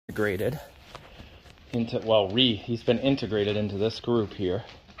integrated into, well, he's been integrated into this group here.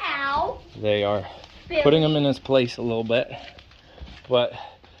 Ow. They are Billy. putting him in his place a little bit, but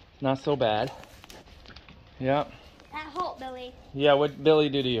not so bad. Yeah. That hurt, Billy. Yeah, what Billy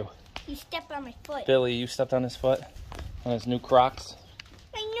do to you? You stepped on my foot. Billy, you stepped on his foot? On his new Crocs?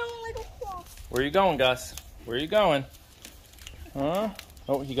 My new little claw. Where you going, Gus? Where you going? Huh?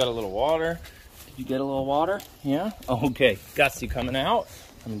 Oh, you got a little water. Did you get a little water? Yeah? Okay. Gus, you coming out?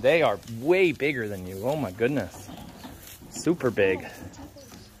 I mean, they are way bigger than you. Oh my goodness. Super big.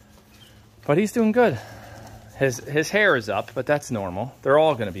 But he's doing good. His hair is up, but that's normal. They're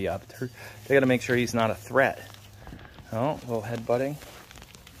all going to be up. They got to make sure he's not a threat. Oh, a little headbutting.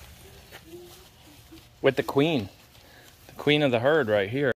 With the queen. The queen of the herd right here.